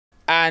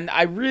And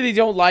I really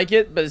don't like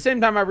it, but at the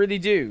same time, I really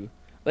do.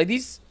 Like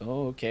these...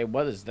 Oh, okay,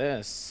 what is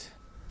this?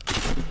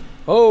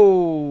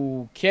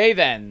 Okay,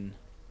 then.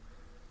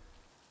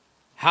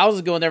 How's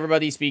it going,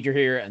 everybody? Speaker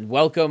here, and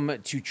welcome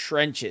to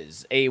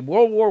Trenches, a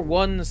World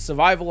War I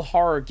survival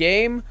horror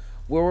game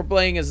where we're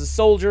playing as a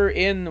soldier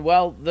in,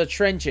 well, the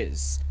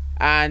trenches.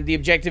 And the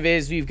objective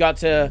is we've got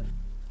to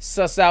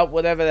suss out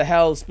whatever the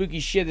hell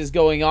spooky shit is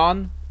going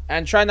on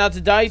and try not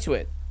to die to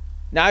it.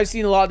 Now, I've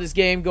seen a lot of this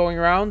game going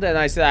around, and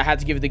I said I had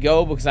to give it a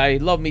go because I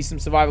love me some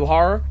survival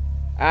horror.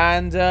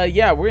 And,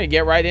 yeah, we're going to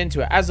get right into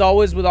it. As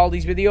always with all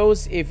these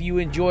videos, if you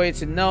enjoy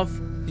it enough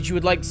that you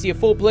would like to see a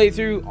full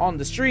playthrough on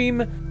the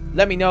stream,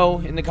 let me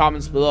know in the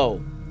comments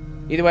below.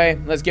 Either way,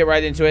 let's get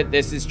right into it.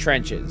 This is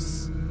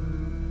Trenches.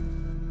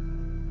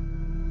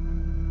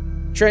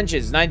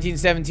 Trenches,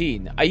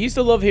 1917. I used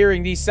to love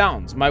hearing these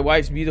sounds. My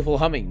wife's beautiful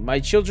humming, my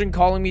children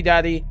calling me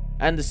daddy,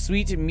 and the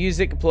sweet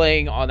music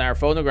playing on our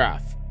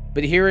phonograph.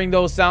 But hearing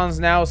those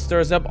sounds now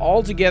stirs up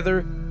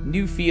altogether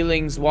new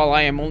feelings while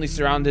I am only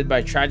surrounded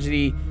by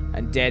tragedy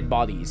and dead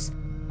bodies.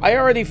 I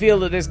already feel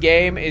that this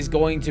game is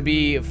going to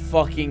be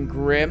fucking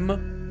grim,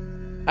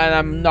 and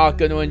I'm not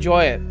going to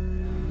enjoy it.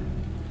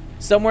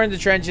 Somewhere in the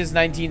Trenches,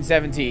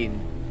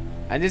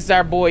 1917. And this is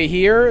our boy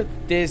here.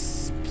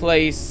 This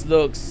place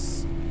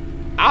looks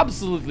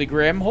absolutely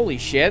grim. Holy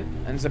shit.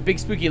 And there's a big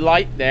spooky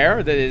light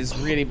there that is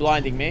really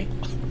blinding me.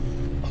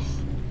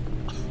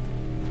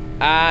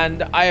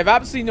 And I have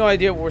absolutely no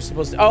idea what we're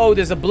supposed to... Oh,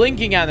 there's a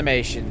blinking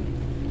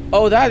animation.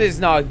 Oh, that is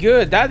not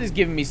good. That is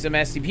giving me some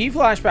SCP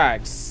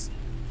flashbacks.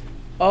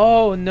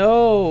 Oh,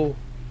 no.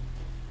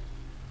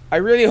 I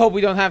really hope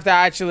we don't have to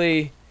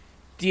actually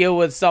deal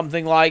with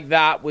something like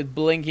that with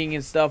blinking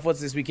and stuff. What's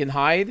this? We can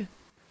hide?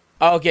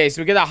 Okay,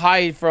 so we're gonna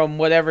hide from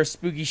whatever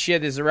spooky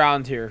shit is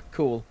around here.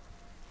 Cool.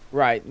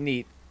 Right,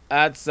 neat.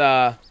 That's,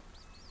 So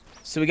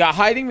we got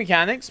hiding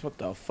mechanics. What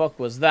the fuck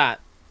was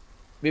that?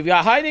 We've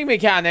got hiding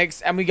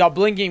mechanics, and we got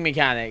blinking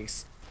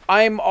mechanics.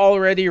 I'm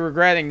already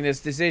regretting this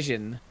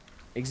decision.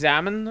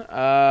 Examine.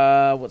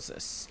 What's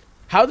this?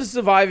 How to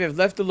survive if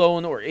left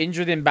alone or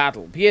injured in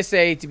battle.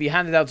 PSA to be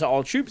handed out to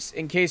all troops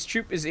in case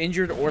troop is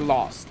injured or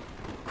lost.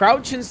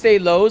 Crouch and stay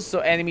low so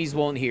enemies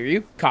won't hear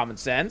you. Common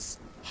sense.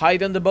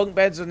 Hide under bunk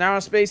beds or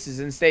narrow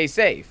spaces and stay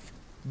safe.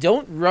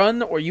 Don't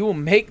run or you will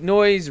make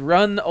noise.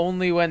 Run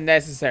only when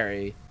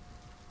necessary.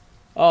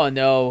 Oh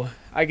no.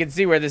 I can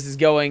see where this is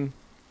going.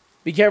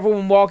 Be careful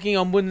when walking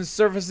on wooden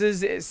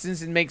surfaces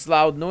since it makes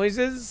loud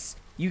noises.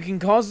 You can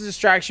cause a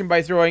distraction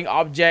by throwing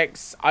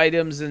objects,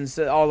 items, and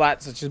all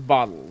that, such as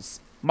bottles.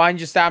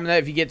 Mind your stamina.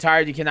 If you get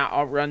tired, you cannot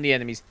outrun the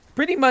enemies.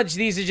 Pretty much,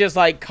 these are just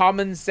like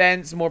common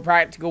sense, more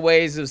practical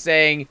ways of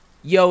saying,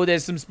 yo,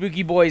 there's some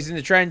spooky boys in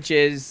the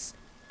trenches.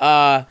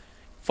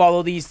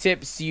 Follow these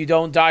tips so you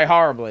don't die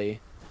horribly.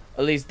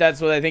 At least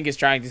that's what I think it's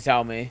trying to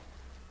tell me.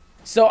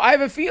 So I have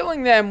a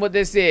feeling then what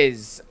this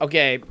is.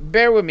 Okay,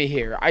 bear with me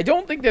here. I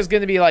don't think there's going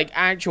to be like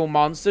actual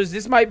monsters.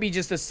 This might be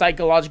just a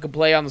psychological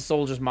play on the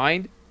soldier's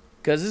mind.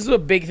 Because this is a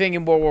big thing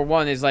in World War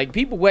I is like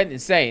people went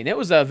insane. It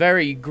was a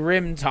very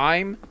grim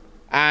time.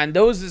 And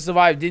those that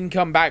survived didn't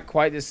come back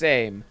quite the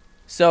same.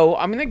 So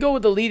I'm going to go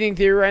with the leading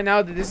theory right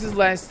now. That this is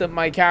less that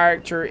my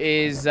character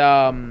is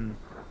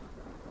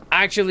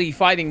actually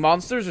fighting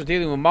monsters or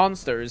dealing with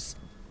monsters.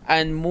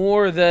 And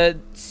more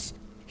that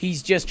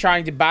he's just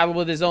trying to battle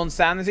with his own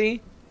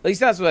sanity. At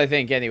least that's what I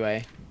think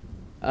anyway.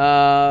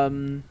 I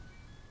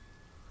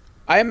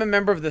am a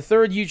member of the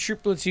 3rd U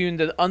Troop Platoon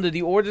that under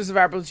the orders of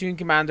our platoon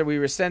commander we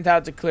were sent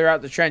out to clear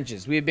out the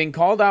trenches. We have been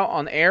called out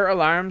on air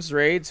alarms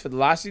raids for the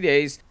last few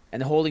days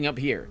and holding up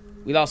here.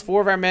 We lost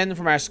 4 of our men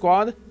from our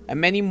squad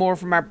and many more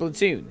from our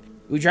platoon.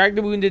 We dragged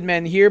the wounded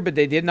men here but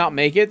they did not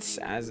make it,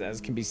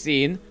 as can be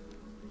seen.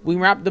 We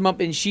wrapped them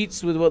up in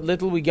sheets with what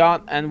little we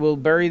got and we'll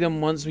bury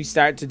them once we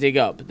start to dig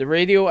up. The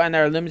radio and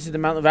our limited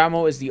amount of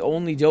ammo is the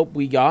only dope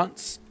we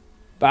got.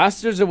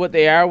 Bastards are what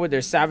they are with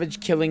their savage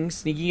killing,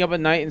 sneaking up at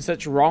night and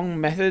such wrong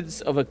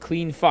methods of a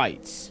clean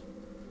fight.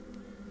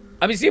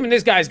 I'm assuming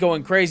this guy's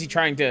going crazy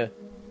trying to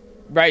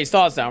write his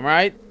thoughts down,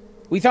 right?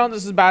 We thought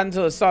this was bad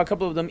until I saw a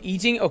couple of them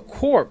eating a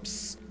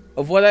corpse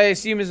of what I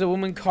assume is a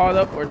woman caught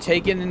up or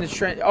taken in the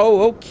trench.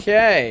 Oh,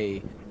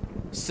 okay.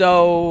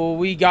 So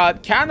we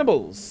got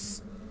cannibals.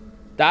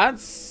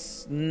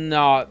 That's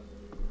not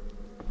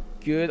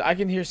good. I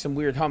can hear some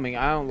weird humming.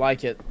 I don't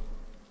like it.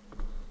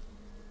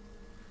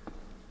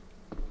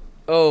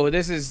 Oh,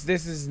 this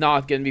is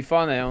not gonna be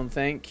fun, I don't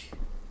think.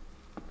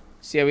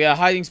 So yeah, we got a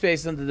hiding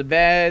space under the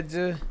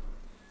bed.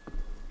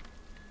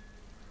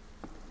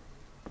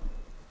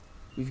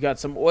 We've got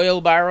some oil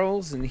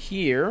barrels in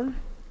here.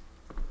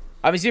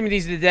 I'm assuming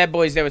these are the dead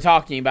boys they were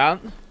talking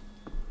about.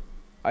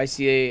 I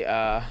see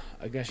a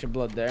gush of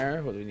blood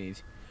there. What do we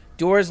need?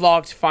 Doors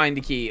locked, find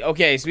the key.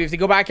 Okay, so we have to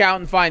go back out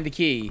and find the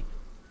key.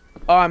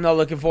 Oh, I'm not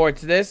looking forward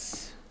to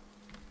this.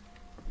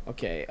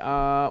 Okay,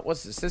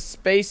 what's this? This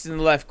space in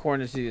the left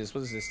corner to do this.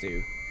 What does this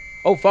do?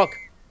 Oh, fuck.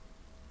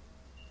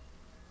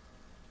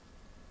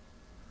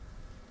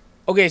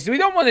 Okay, so we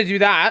don't want to do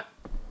that.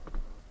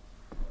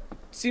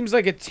 Seems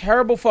like a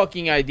terrible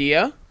fucking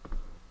idea.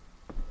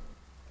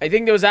 I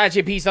think there was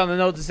actually a piece on the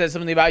note that said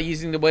something about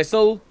using the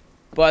whistle,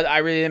 but I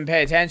really didn't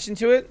pay attention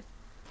to it.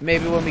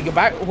 Maybe when we go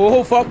back.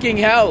 Whoa, fucking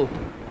hell.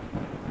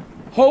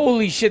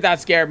 Holy shit, that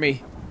scared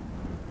me.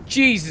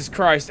 Jesus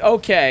Christ.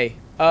 Okay.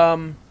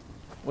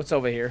 What's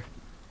over here?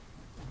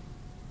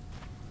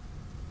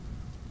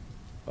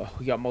 Oh,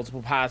 we got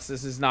multiple paths.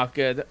 This is not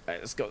good. All right,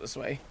 let's go this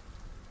way.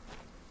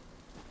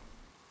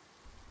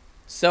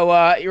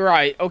 So, you're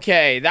right.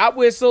 Okay, that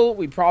whistle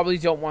we probably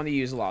don't want to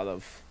use a lot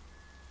of.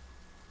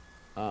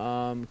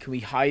 Can we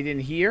hide in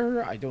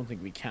here? I don't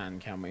think we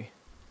can we?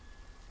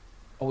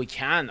 Oh, we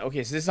can.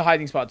 Okay, so this is a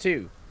hiding spot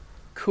too.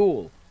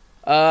 Cool.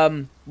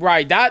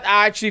 Right, that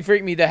actually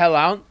freaked me the hell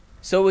out.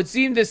 So it would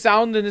seem the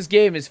sound in this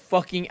game is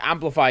fucking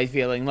amplified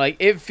feeling. Like,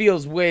 it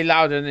feels way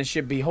louder than it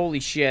should be.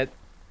 Holy shit.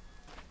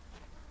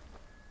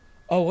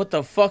 Oh, what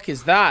the fuck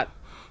is that?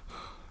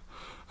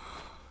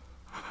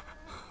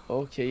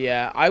 Okay,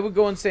 yeah. I would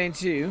go insane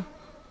too.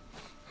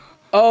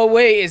 Oh,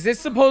 wait. Is this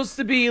supposed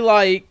to be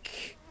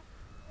like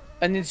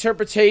an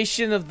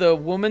interpretation of the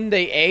woman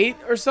they ate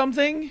or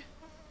something?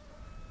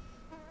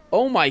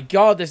 Oh my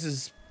god, this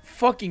is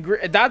fucking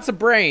great. That's a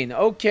brain.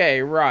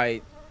 Okay,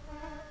 right.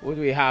 What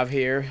do we have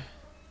here?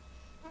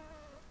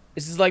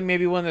 This is like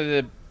maybe one of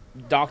the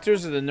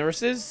doctors or the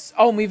nurses.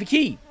 Oh, we have a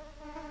key.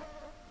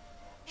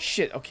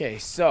 Shit, okay,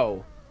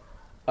 so.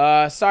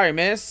 Sorry,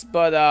 miss,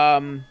 but,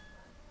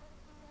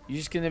 you're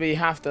just gonna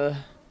have to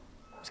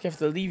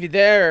leave you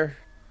there.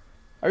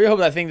 I really hope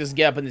that thing doesn't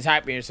get up and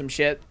attack me or some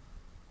shit.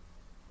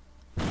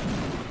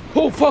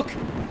 Oh, fuck.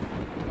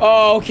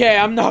 Oh, okay,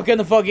 I'm not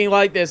gonna fucking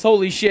like this.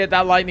 Holy shit,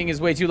 that lightning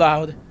is way too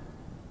loud.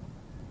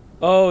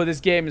 Oh, this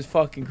game is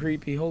fucking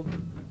creepy. Hold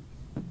on.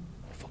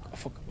 Oh, fuck, oh,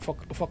 fuck, oh, fuck,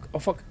 oh, fuck, oh,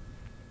 fuck.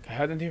 Can I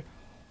hide in here?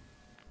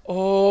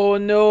 Oh,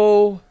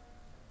 no.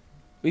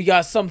 We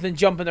got something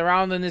jumping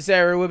around in this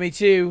area with me,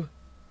 too.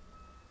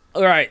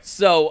 Alright,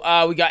 so,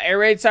 we got air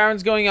raid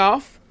sirens going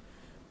off.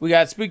 We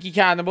got spooky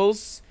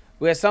cannibals.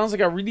 We got sounds like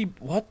a really...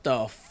 What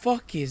the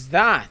fuck is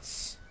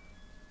that?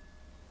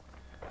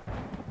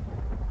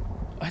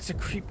 That's a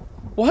creep...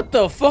 What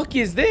the fuck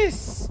is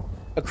this?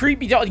 A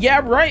creepy doll? Yeah,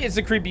 right, it's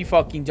a creepy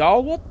fucking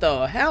doll. What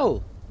the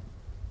hell?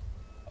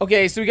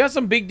 Okay, so we got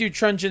some big dude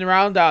trunching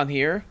around down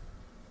here.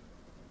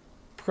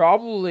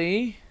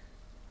 Probably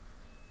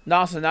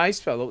not a nice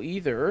fellow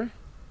either.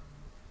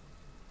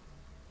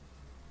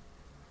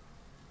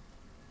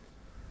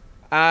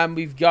 And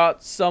we've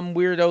got some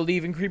weirdo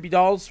leaving creepy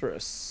dolls for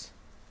us.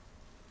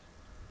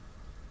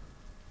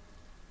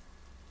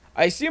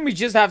 I assume we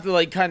just have to,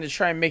 like, kind of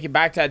try and make it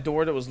back to that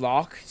door that was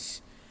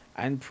locked.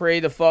 And pray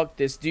the fuck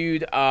this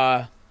dude,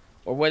 or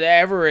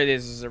whatever it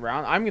is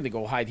around. I'm gonna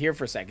go hide here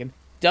for a second.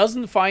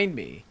 Doesn't find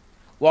me.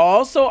 Well,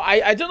 also,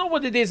 I don't know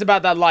what it is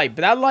about that light.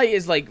 But that light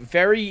is, like,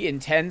 very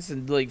intense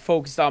and, like,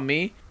 focused on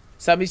me.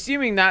 So I'm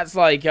assuming that's,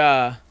 like,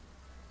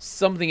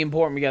 something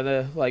important we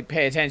gotta, like,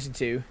 pay attention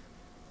to.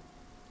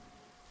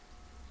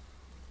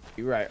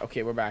 You're right.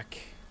 Okay, we're back.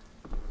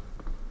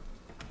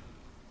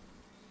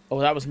 Oh,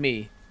 that was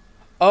me.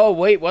 Oh,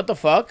 wait, what the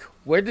fuck?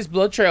 Where'd this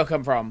blood trail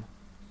come from?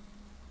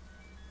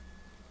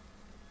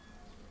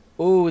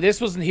 Ooh,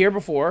 this wasn't here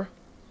before.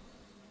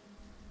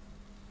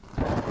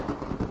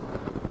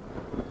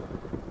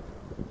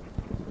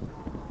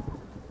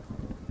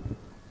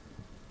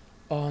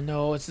 Oh,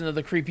 no, it's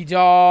another creepy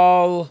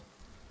doll.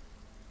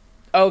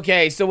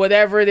 Okay, so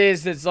whatever it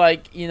is that's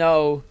like, you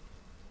know...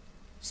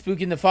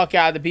 spooking the fuck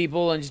out of the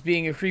people and just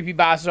being a creepy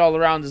bastard all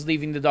around is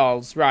leaving the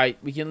dolls. Right,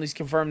 we can at least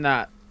confirm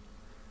that.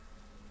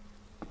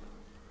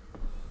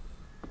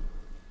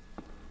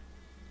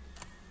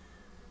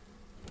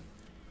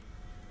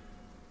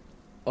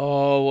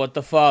 Oh, what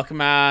the fuck,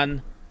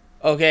 man.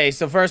 Okay,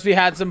 so first we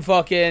had some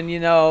fucking, you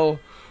know,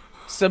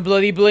 some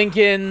bloody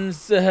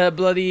blinkins,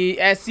 bloody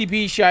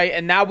SCP shite,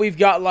 and now we've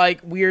got, like,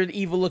 weird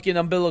evil-looking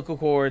umbilical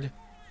cord.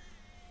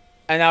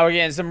 And now we're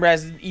getting some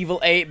Resident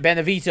Evil 8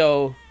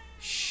 Benevito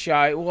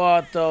shite.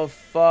 What the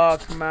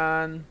fuck,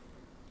 man?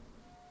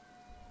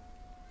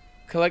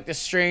 Collect the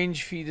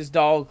strange fetus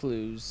doll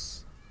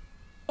clues.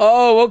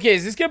 Oh, okay.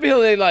 Is this gonna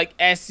be like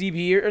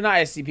SCP, or not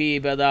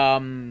SCP, but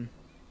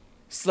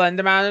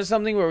Slenderman or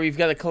something, where we've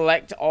got to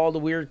collect all the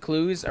weird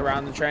clues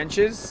around the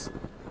trenches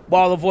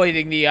while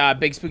avoiding the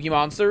big spooky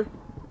monster?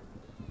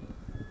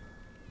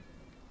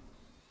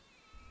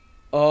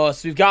 Oh,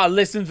 so we've got to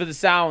listen for the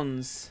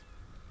sounds.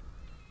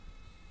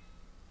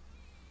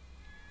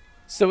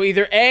 So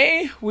either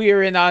A, we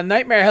are in a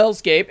nightmare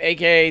hellscape,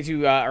 aka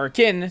to or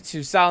akin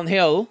to Silent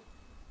Hill,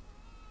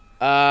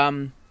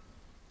 where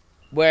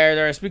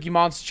there are spooky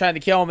monsters trying to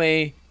kill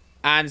me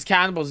and it's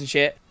cannibals and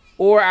shit,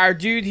 or our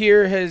dude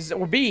here has,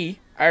 or B,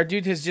 our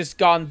dude has just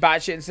gone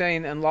batshit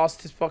insane and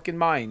lost his fucking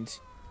mind.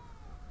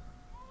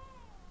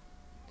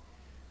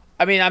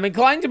 I mean, I'm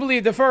inclined to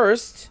believe the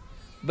first,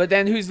 but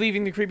then who's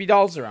leaving the creepy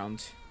dolls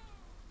around?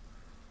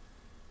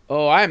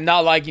 Oh, I am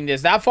not liking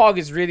this. That fog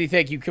is really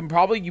thick. You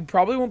probably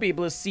won't be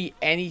able to see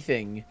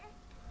anything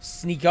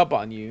sneak up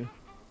on you.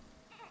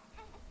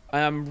 I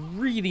am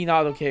really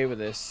not okay with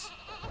this.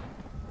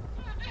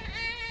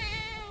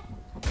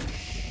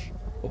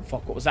 Oh,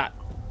 fuck. What was that?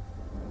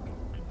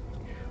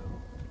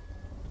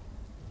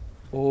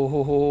 Oh,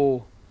 ho,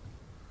 ho.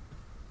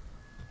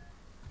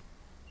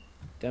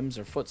 Them's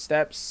are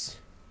footsteps.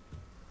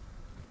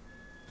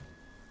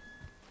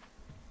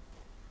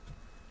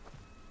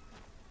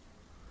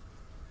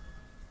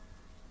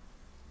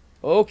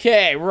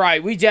 Okay,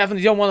 right. We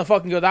definitely don't want to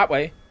fucking go that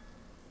way.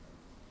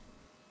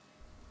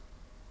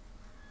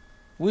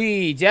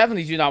 We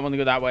definitely do not want to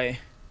go that way.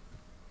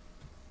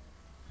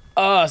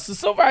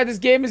 So far this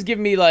game has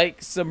given me,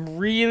 like, some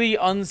really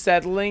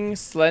unsettling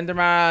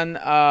Slenderman,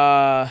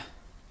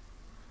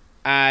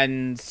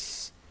 and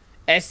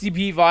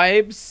SCP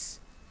vibes.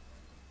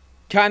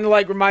 Kind of,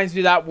 like, reminds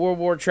me of that World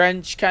War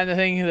Trench kind of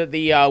thing that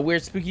the,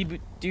 weird spooky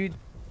dude...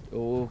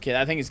 Okay,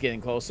 that thing is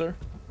getting closer.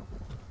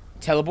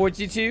 Teleports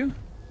you to?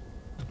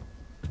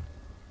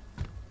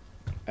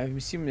 I'm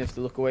assuming we have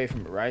to look away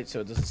from it, right?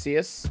 So it doesn't see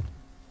us.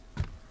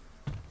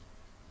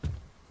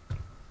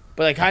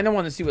 But I kind of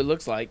want to see what it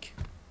looks like.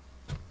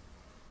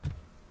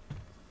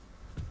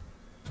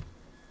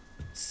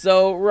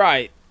 So,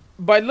 right.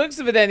 By the looks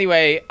of it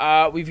anyway,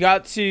 we've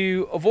got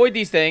to avoid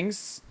these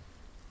things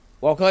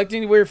while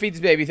collecting the weird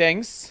fetus baby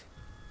things.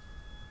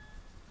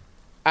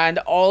 And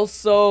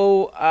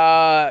also,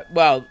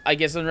 well, I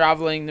guess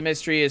unraveling the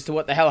mystery as to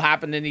what the hell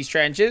happened in these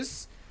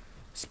trenches.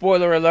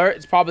 Spoiler alert,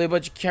 it's probably a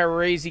bunch of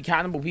crazy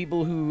cannibal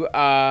people who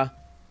are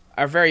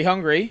very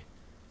hungry.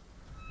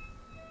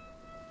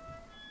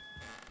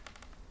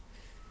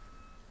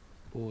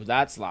 Oh,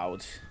 that's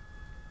loud.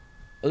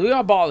 Well, we got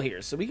a bottle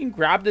here, so we can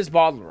grab this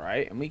bottle,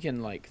 right? And we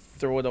can, like,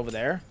 throw it over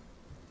there.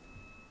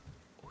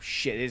 Oh,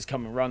 shit, it is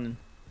coming running.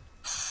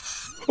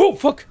 Oh,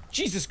 fuck!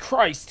 Jesus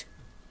Christ!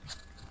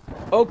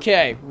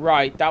 Okay,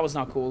 right, that was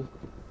not cool.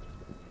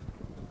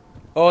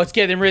 Oh, it's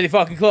getting really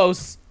fucking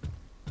close.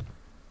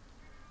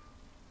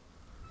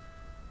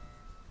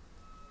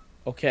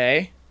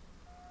 Okay.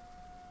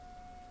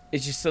 It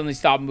just suddenly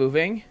stopped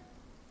moving.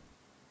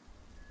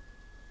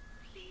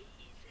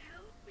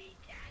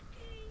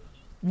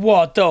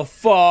 What the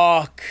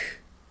fuck?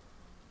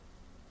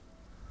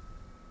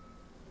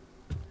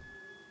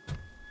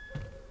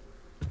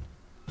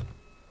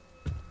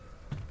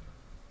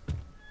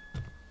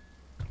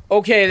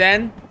 Okay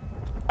then.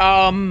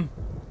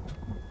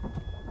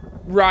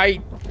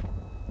 Right.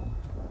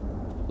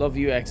 Love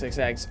you,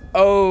 XXX.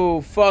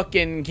 Oh,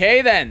 fucking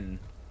K then.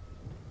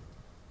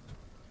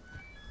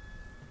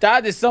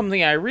 That is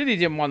something I really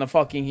didn't want to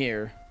fucking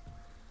hear.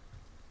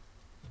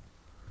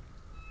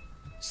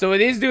 So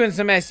it is doing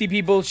some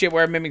SCP bullshit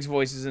where it mimics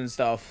voices and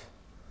stuff.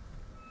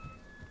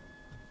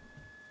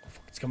 Oh,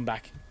 fuck, it's coming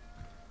back.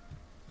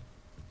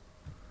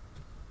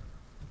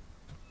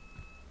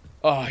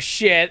 Oh,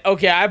 shit.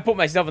 Okay, I put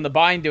myself in the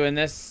bind doing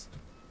this.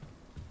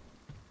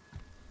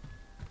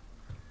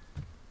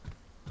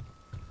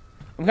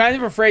 I'm kind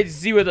of afraid to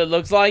see what it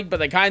looks like,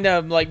 but I kind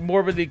of am, like,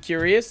 morbidly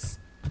curious.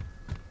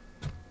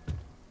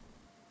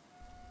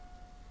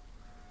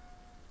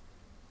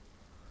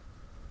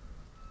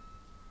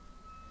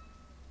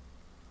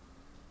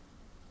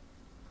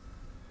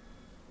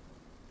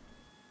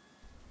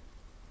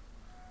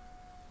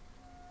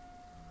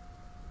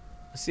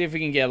 Let's see if we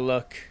can get a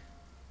look.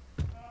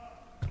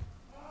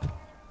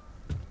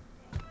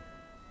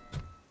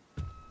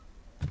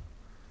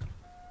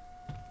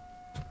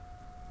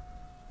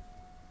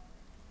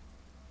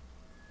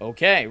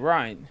 Okay,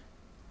 right.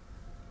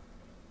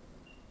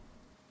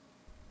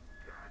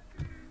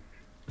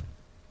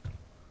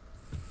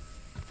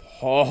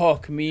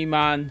 Fuck me,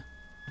 man.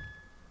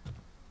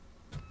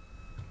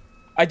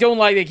 I don't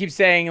like they keep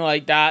saying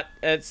like that.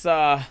 It's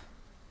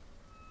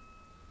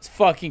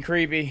fucking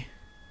creepy.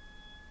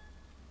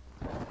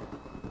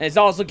 It's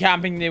also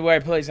camping near where I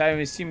place. I'm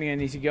assuming I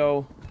need to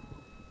go.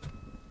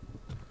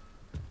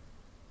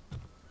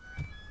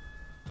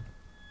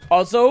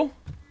 Also,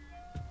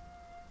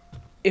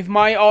 if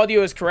my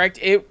audio is correct,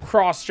 it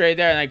crossed straight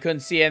there and I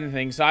couldn't see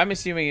anything. So I'm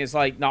assuming it's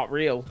like not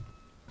real.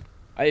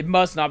 It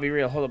must not be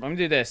real. Hold up, I'm gonna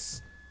do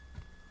this.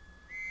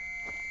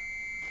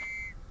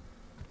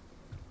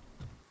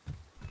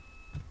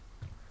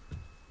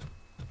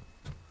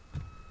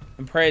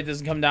 And pray it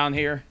doesn't come down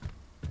here.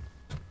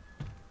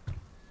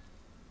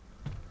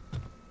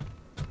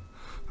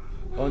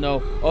 Oh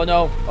no, oh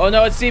no, oh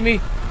no, it's seen me.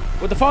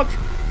 What the fuck?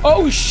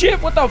 Oh shit,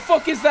 what the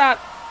fuck is that?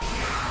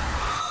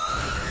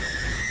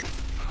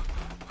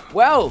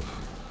 Well,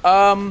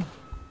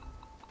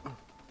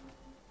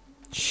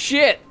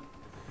 shit.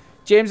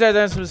 James R.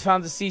 Denison was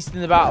found deceased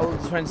in the battle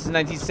of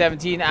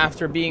 1917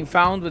 after being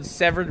found with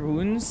several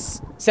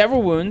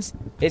wounds.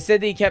 It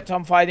said that he kept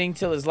on fighting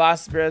till his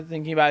last breath,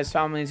 thinking about his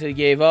family until he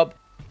gave up.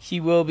 He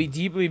will be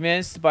deeply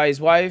missed by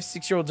his wife,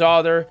 6-year-old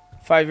daughter,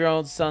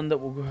 5-year-old son that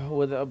will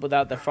grow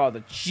without their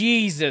father.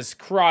 Jesus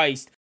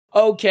Christ.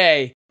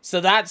 Okay,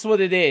 so that's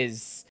what it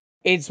is.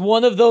 It's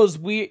one of those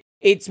weird...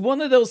 It's one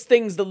of those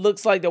things that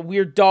looks like the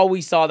weird doll we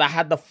saw that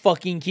had the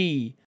fucking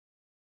key.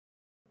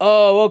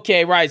 Oh,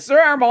 okay, right. So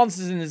there are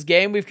monsters in this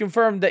game. We've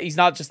confirmed that he's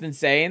not just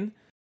insane.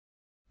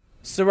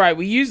 So, right,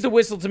 we use the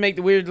whistle to make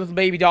the weird little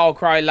baby doll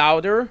cry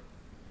louder.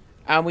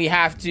 And we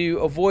have to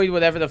avoid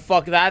whatever the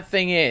fuck that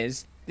thing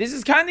is. This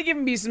is kind of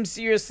giving me some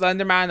serious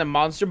Slenderman and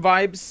monster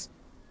vibes.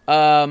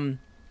 And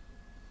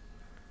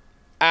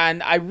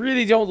I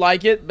really don't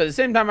like it, but at the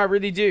same time, I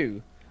really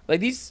do. Like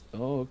these...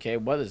 Oh, okay,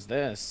 what is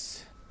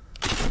this?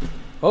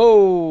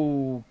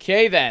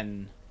 Okay,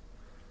 then.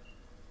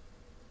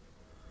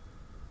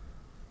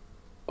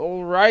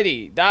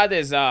 Alrighty, that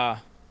is,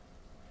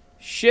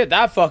 shit,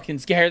 that fucking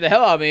scared the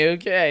hell out of me.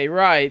 Okay,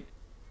 right.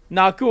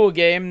 Not cool,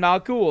 game,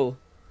 not cool.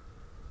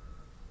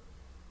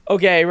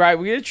 Okay, right,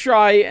 we're gonna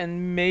try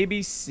and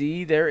maybe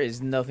see. There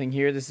is nothing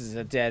here. This is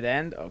a dead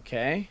end.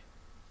 Okay.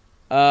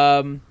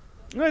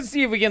 Let's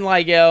see if we can,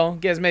 like,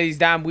 get as many of these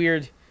damn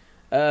weird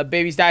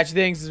baby statue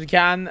things as we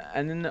can.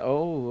 And then,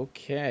 oh,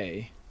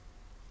 okay.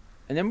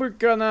 And then we're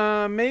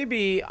gonna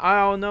maybe,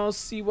 I don't know,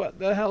 see what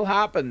the hell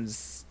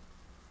happens.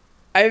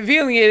 I have a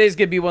feeling it is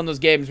gonna be one of those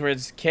games where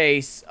it's a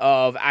case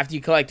of after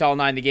you collect all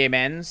 9, the game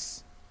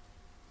ends.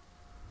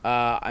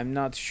 I'm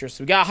not sure.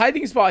 So we got a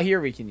hiding spot here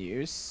we can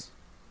use.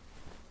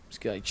 Just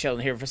gonna like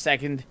chilling here for a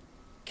second.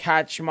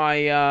 Catch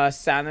my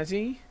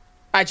sanity.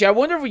 Actually, I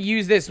wonder if we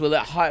use this, will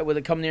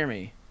it come near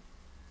me?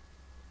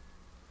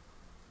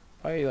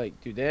 I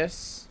like do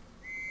this.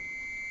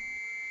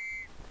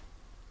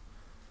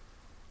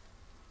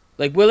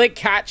 Like, will it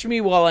catch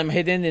me while I'm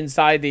hidden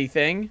inside the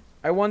thing?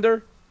 I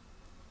wonder.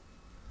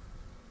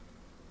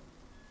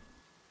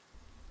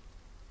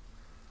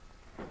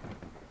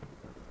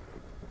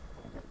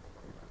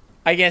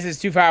 I guess it's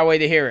too far away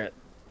to hear it.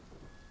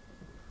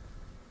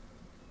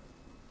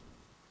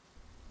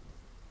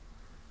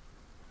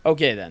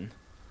 Okay, then.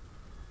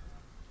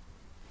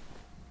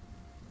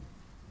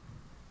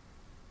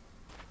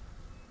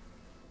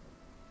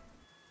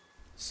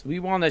 So we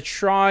want to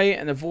try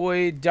and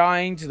avoid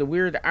dying to the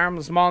weird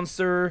armless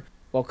monster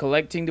while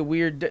collecting the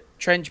weird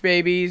trench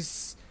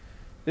babies.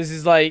 This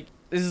is like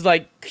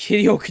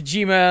Hideo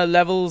Kojima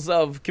levels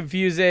of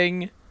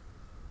confusing.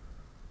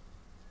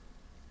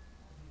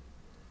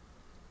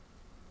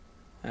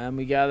 And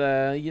we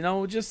gotta, you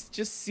know, just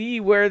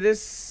see where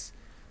this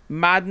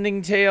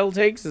maddening tale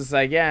takes us,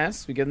 I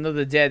guess. We got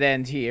another dead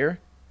end here.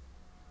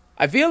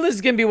 I feel this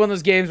is gonna be one of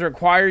those games that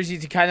requires you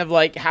to kind of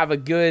like have a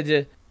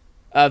good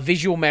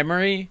visual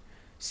memory,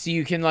 so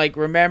you can like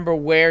remember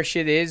where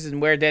shit is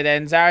and where dead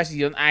ends are, so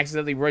you don't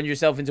accidentally run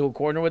yourself into a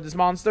corner with this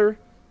monster.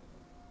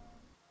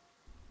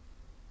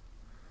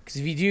 Because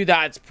if you do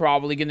that, it's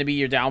probably gonna be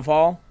your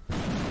downfall.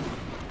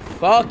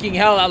 Fucking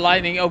hell, that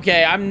lightning.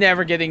 Okay, I'm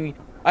never getting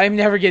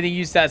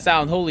used to that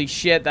sound. Holy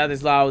shit, that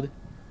is loud.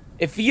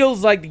 It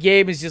feels like the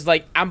game is just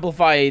like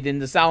amplified in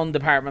the sound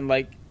department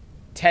like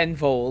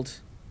tenfold.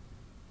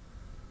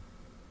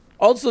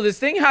 Also, this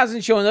thing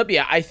hasn't shown up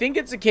yet. I think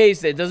it's a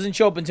case that it doesn't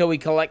show up until we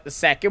collect the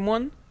second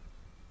one.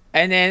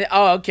 And then,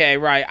 oh, okay,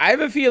 right. I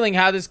have a feeling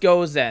how this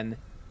goes then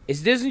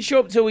is it doesn't show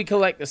up until we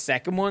collect the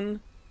second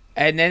one.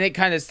 And then it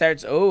kind of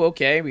starts, oh,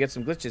 okay, we got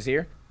some glitches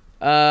here.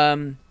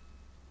 And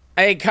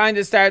it kind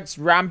of starts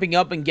ramping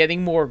up and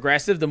getting more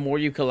aggressive the more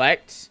you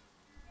collect.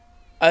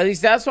 At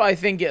least that's what I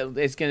think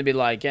it's going to be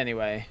like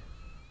anyway.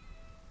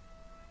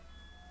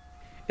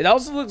 It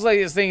also looks like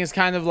this thing is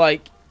kind of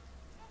like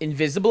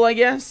invisible, I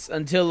guess,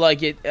 until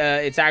like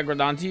it's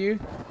aggroed onto you,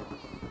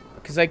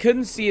 because I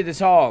couldn't see it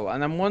at all,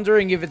 and I'm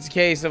wondering if it's a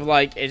case of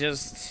like it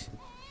just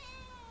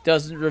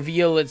doesn't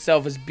reveal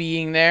itself as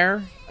being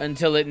there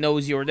until it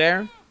knows you're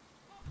there.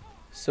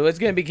 So it's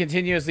gonna be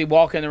continuously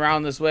walking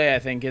around this way, I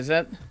think, is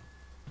it?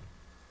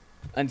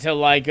 Until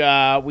like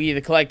we either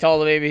collect all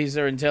the babies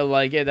or until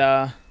like it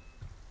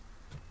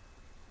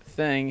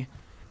thing.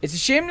 It's a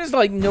shame there's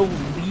like no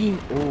lean.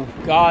 Oh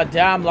god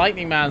damn,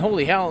 lightning man,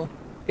 holy hell.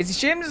 It's a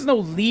shame there's no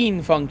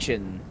lean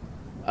function.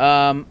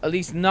 At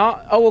least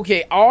not... Oh,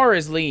 okay. R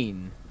is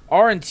lean.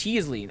 R and T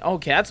is lean.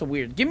 Okay, that's a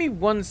weird... Give me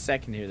 1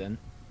 second here, then.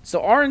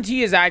 So R and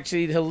T is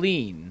actually to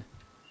lean.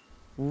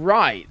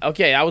 Right.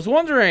 Okay, I was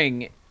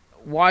wondering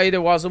why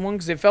there wasn't one,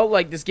 because it felt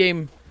like this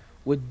game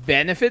would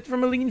benefit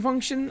from a lean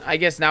function. I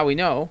guess now we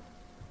know.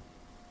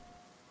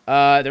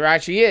 There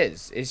actually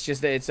is. It's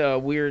just that it's a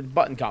weird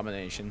button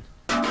combination.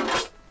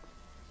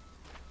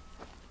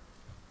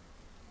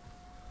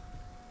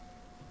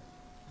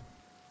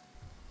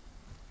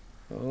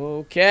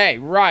 Okay,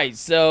 right,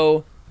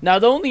 so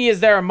not only is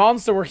there a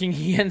monster working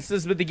against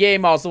us, but the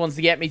game also wants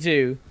to get me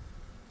too.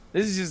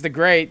 This is just a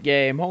great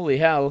game, holy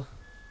hell.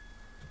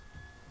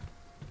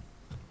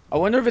 I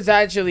wonder if it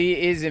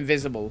actually is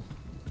invisible.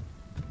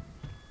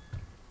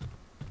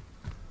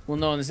 We'll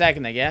know in a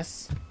second, I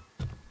guess.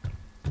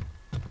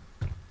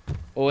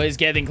 Oh, it's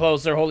getting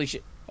closer, holy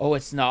shit. Oh,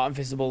 it's not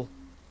invisible.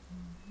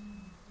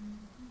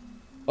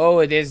 Oh,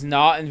 it is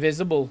not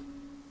invisible.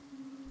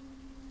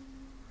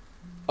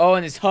 Oh,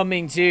 and it's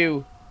humming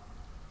too.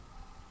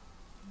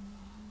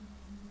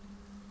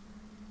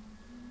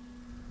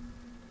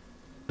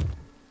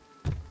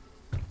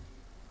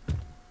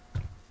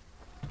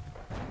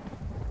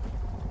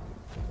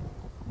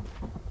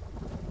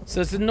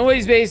 So it's a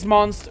noise-based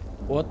monster.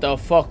 What the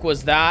fuck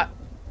was that?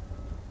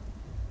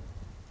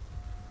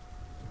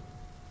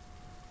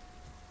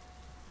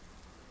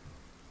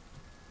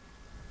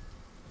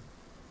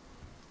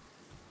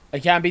 I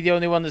can't be the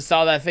only one that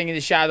saw that thing in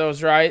the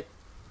shadows, right?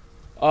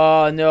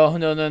 Oh, no,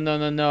 no, no, no,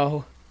 no,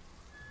 no.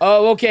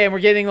 Oh, okay, and we're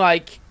getting,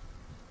 like,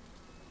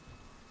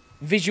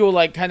 visual,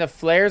 like, kind of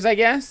flares, I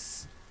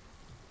guess,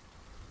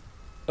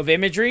 of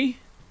imagery.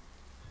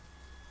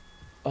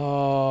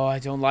 Oh, I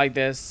don't like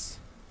this.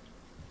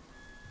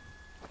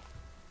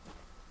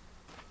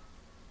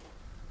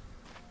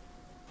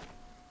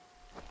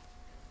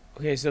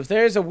 Okay, so if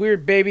there's a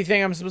weird baby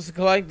thing I'm supposed to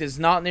collect, it's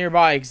not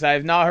nearby, because I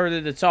have not heard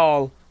it at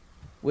all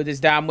with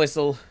this damn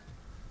whistle.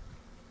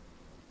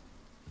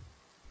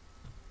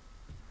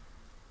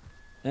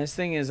 This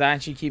thing is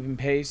actually keeping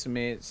pace with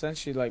me. It's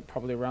actually, like,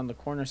 probably around the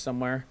corner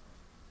somewhere.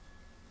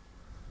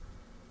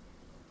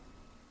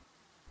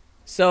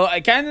 So,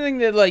 I kind of think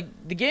that,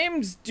 like, the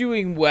game's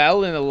doing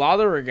well in a lot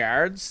of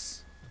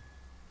regards.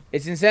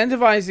 It's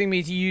incentivizing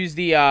me to use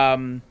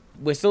the,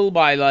 whistle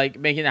by, like,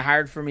 making it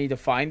hard for me to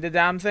find the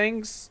damn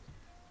things.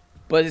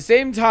 But at the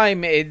same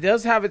time, it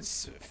does have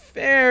its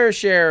fair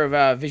share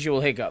of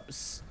visual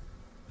hiccups.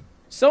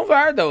 So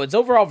far, though, it's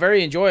overall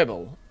very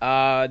enjoyable.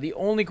 The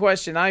only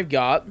question I've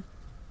got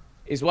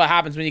is what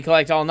happens when you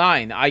collect all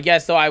 9. I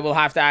guess, though, I will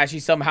have to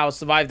actually somehow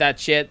survive that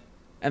shit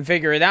and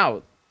figure it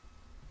out.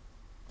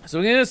 So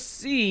we're going to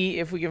see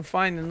if we can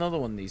find another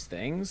one of these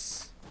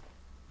things.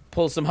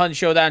 Pull some Hunt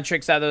Showdown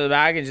tricks out of the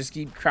bag and just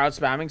keep crowd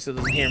spamming so it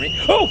doesn't hear me.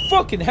 Oh,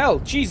 fucking hell.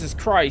 Jesus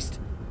Christ.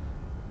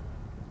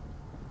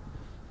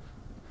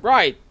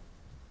 Right.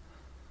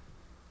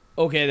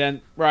 Okay,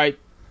 then. Right.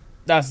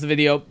 That's the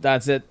video.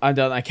 That's it. I'm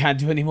done. I can't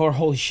do any more.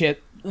 Holy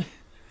shit.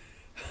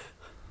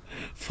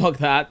 Fuck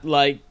that.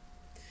 Like,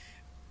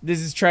 this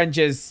is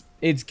Trenches.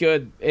 It's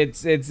good.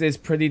 It's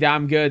pretty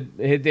damn good.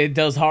 It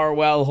does horror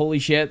well. Holy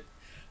shit.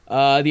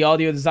 The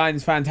audio design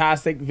is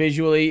fantastic.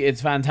 Visually,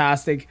 it's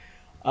fantastic.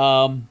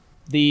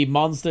 The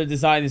monster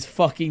design is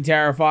fucking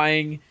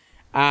terrifying.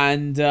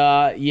 And,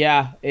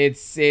 yeah,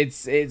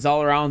 it's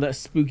all around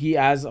spooky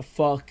as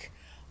fuck.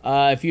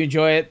 If you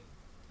enjoy it,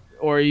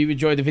 or you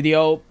enjoyed the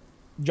video,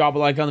 drop a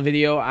like on the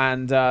video,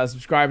 and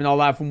subscribe and all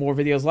that for more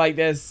videos like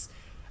this.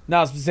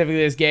 Not specifically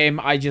this game.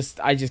 I just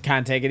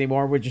can't take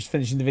anymore. We're just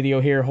finishing the video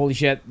here. Holy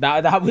shit.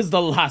 That was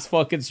the last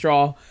fucking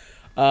straw.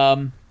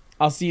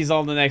 I'll see you all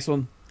in the next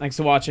one. Thanks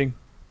for watching.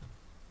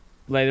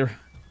 Later.